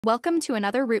Welcome to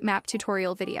another Routemap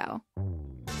tutorial video.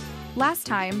 Last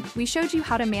time, we showed you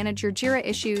how to manage your Jira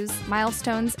issues,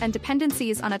 milestones, and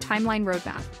dependencies on a timeline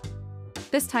roadmap.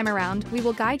 This time around, we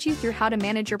will guide you through how to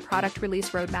manage your product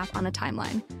release roadmap on a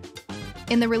timeline.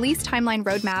 In the release timeline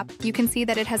roadmap, you can see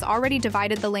that it has already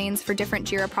divided the lanes for different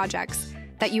Jira projects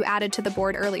that you added to the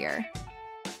board earlier.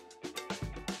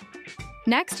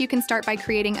 Next, you can start by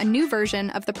creating a new version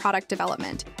of the product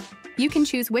development. You can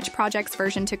choose which project's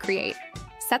version to create,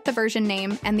 set the version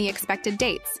name and the expected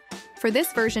dates for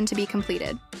this version to be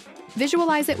completed.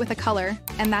 Visualize it with a color,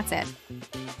 and that's it.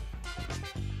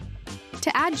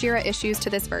 To add Jira issues to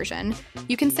this version,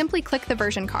 you can simply click the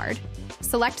version card,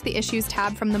 select the Issues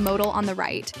tab from the modal on the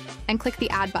right, and click the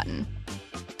Add button.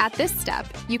 At this step,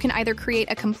 you can either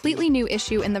create a completely new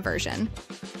issue in the version,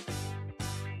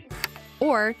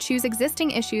 or choose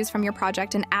existing issues from your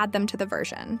project and add them to the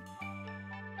version.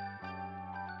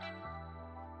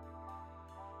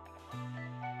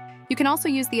 You can also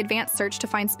use the advanced search to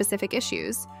find specific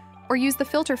issues, or use the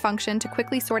filter function to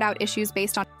quickly sort out issues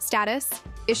based on status,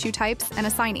 issue types, and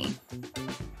assignee.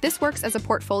 This works as a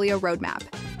portfolio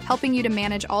roadmap, helping you to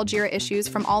manage all Jira issues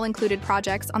from all included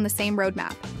projects on the same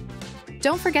roadmap.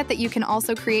 Don't forget that you can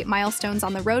also create milestones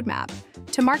on the roadmap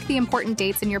to mark the important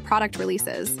dates in your product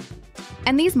releases.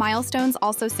 And these milestones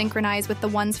also synchronize with the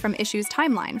ones from Issues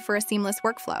timeline for a seamless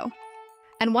workflow.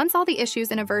 And once all the issues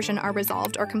in a version are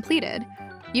resolved or completed,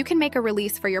 you can make a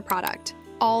release for your product.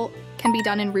 All can be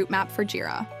done in Routemap for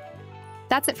Jira.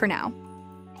 That's it for now.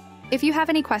 If you have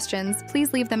any questions,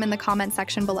 please leave them in the comment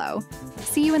section below.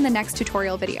 See you in the next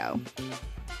tutorial video.